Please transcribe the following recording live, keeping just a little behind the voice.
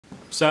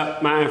What's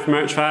up, Matt from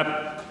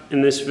Urchfab.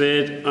 In this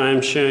vid, I am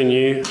showing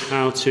you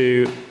how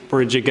to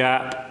bridge a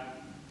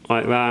gap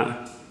like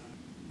that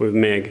with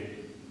Mig.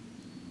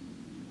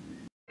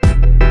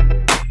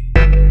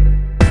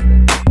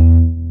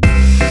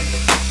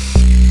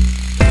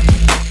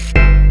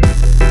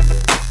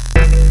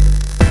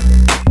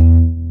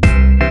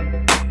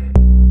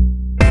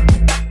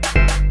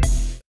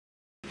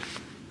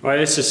 Right,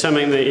 this is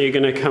something that you're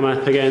going to come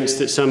up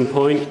against at some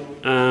point.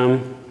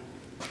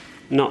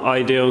 Not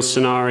ideal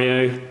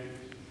scenario.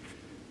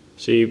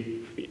 So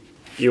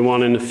you're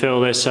wanting to fill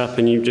this up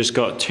and you've just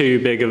got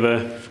too big of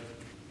a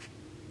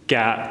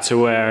gap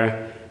to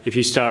where if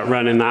you start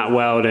running that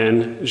weld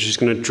in, it's just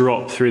going to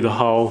drop through the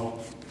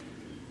hole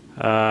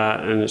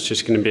and it's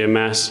just going to be a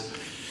mess.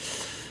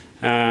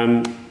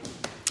 I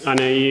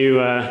know you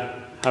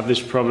have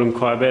this problem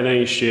quite a bit,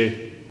 don't you,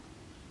 Stu?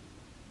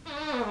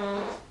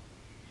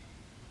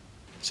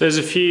 So there's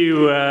a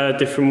few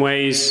different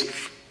ways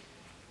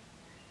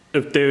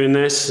of doing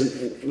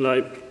this,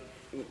 like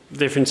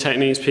different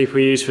techniques people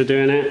use for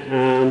doing it.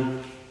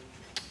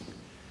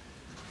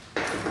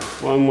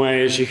 One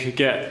way is you could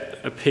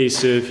get a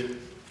piece of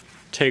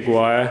TIG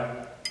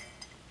wire,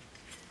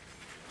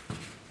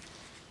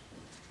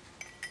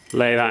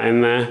 lay that in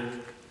there,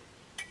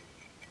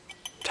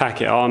 tack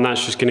it on,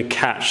 that's just going to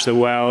catch the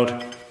weld,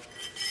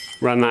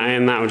 run that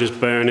in, that will just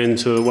burn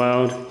into the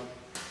weld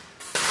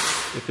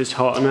if it's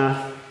hot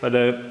enough.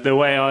 But the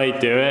way I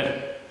do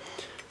it,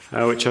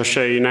 which I'll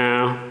show you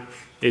now,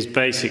 is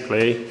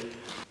basically,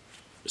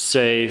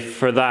 say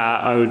for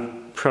that I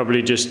would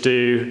probably just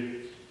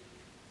do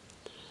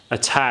a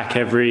tack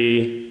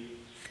every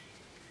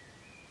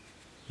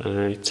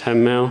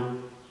 10 mil,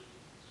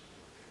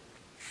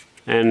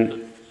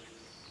 and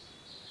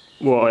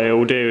what it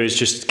will do is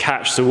just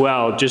catch the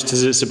weld just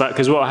as it's about,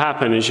 because what will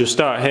happen is you'll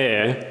start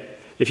here,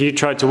 if you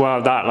tried to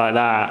weld that like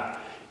that,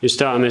 you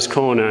start on this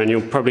corner and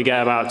you'll probably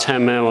get about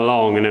 10 mil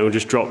along and it will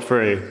just drop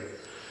through.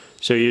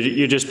 So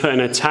you're just putting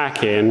a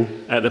tack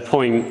in at the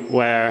point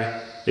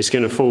where it's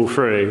going to fall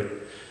through.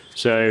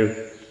 So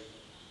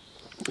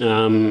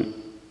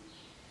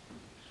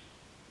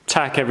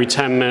tack every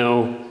 10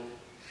 mil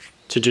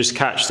to just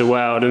catch the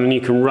weld, and then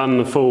you can run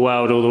the full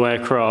weld all the way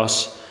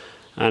across.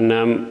 And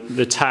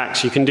the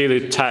tacks, you can do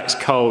the tacks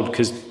cold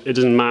because it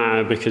doesn't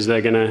matter, because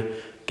they're going to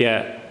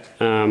get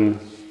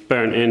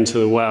burnt into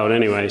the weld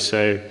anyway.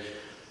 So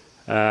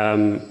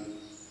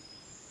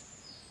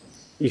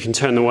you can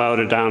turn the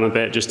welder down a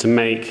bit just to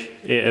make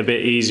it a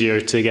bit easier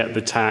to get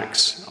the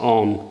tacks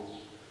on,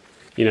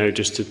 you know,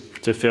 just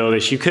to fill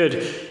this. You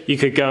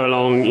could go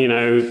along, you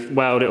know,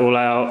 weld it all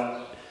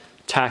out,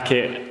 tack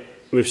it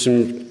with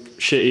some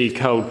shitty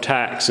cold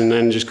tacks and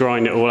then just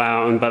grind it all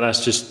out, but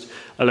that's just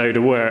a load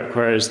of work,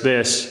 whereas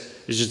this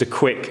is just a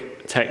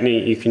quick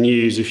technique you can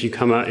use if you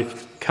come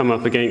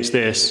up against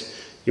this,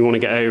 you want to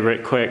get over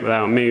it quick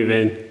without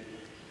moving,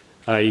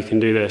 you can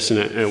do this and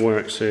it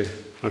works. So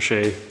I'll show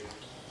you.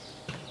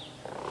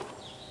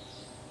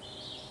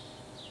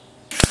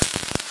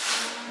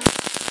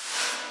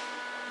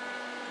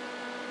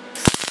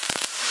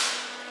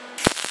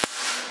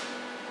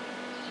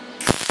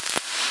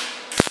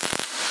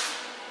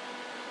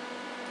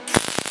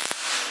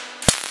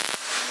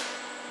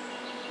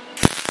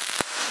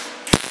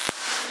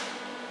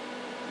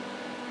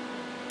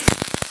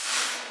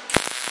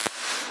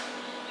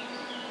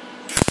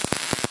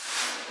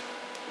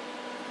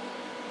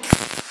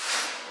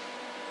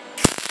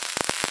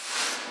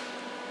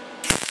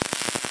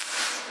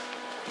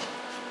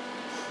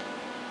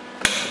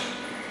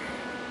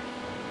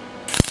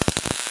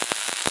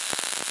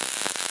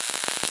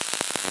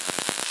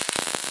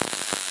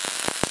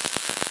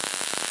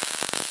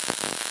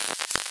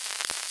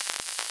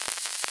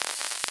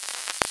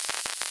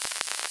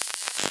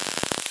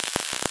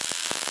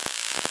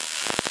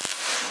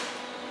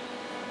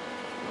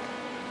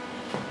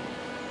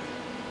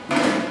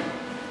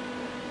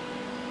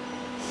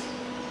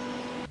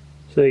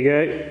 So there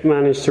you go,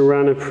 managed to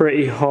run a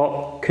pretty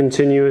hot,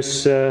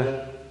 continuous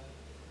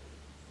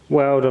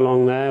weld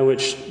along there,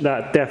 which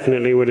that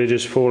definitely would have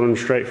just fallen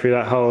straight through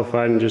that hole if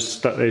I hadn't just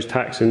stuck those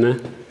tacks in there.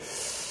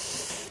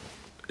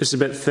 It's a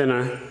bit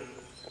thinner,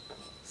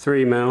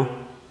 3 mil.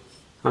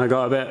 I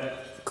got a bit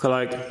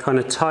like kind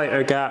of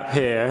tighter gap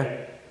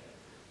here.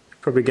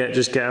 Probably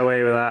just get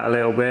away with that a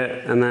little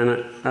bit, and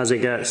then as it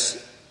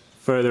gets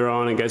further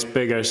on, it gets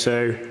bigger.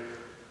 So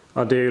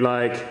I'll do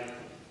like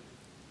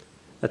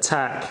a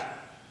tack,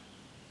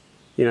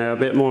 you know, a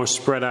bit more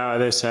spread out at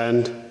this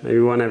end, maybe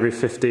one every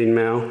 15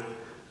 mil.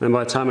 And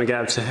by the time I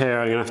get up to here,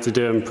 I'm going to have to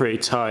do them pretty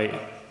tight.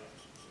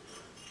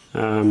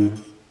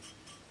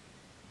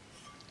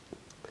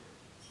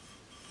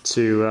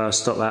 To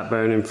stop that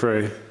burning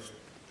through.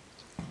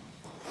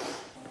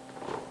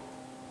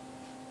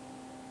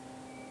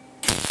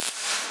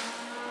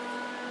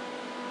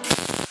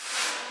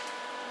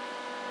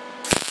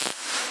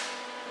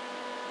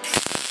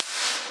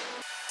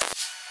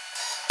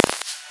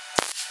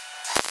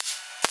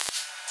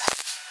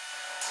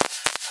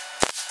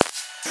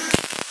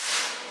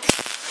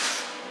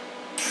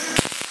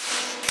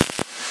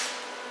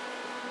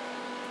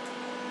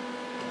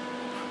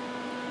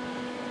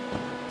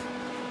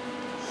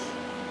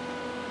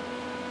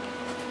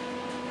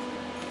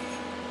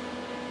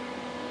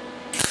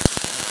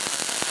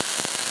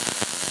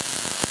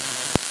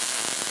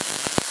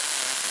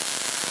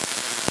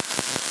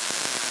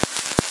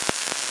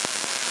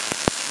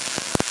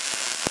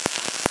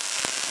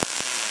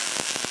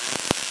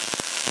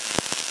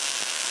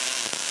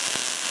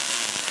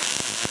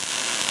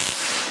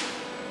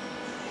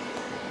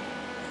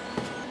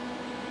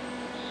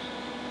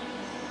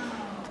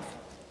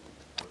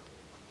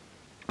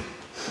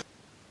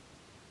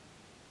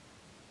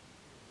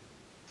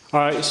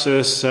 Alright, so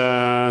this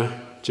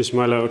just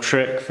my little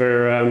trick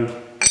for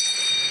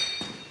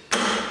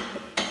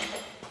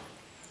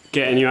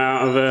getting you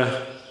out of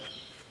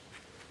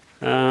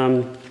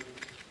a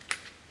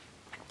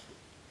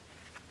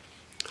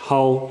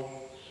hole.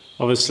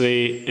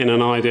 Obviously, in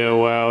an ideal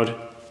world,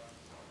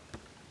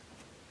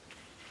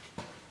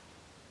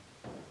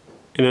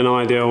 you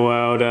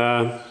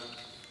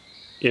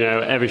know,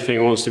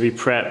 everything wants to be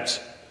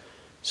prepped,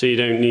 so you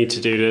don't need to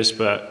do this,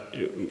 but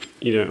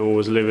you don't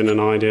always live in an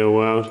ideal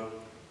world.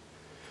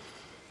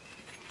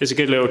 It's a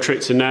good little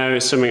trick to know.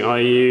 It's something I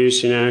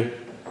use, you know.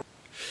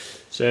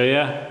 So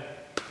yeah,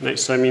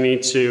 next time you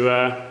need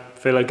to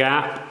fill a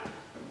gap,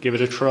 give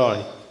it a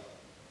try.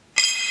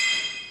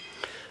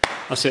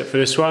 That's it for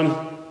this one.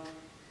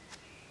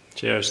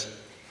 Cheers.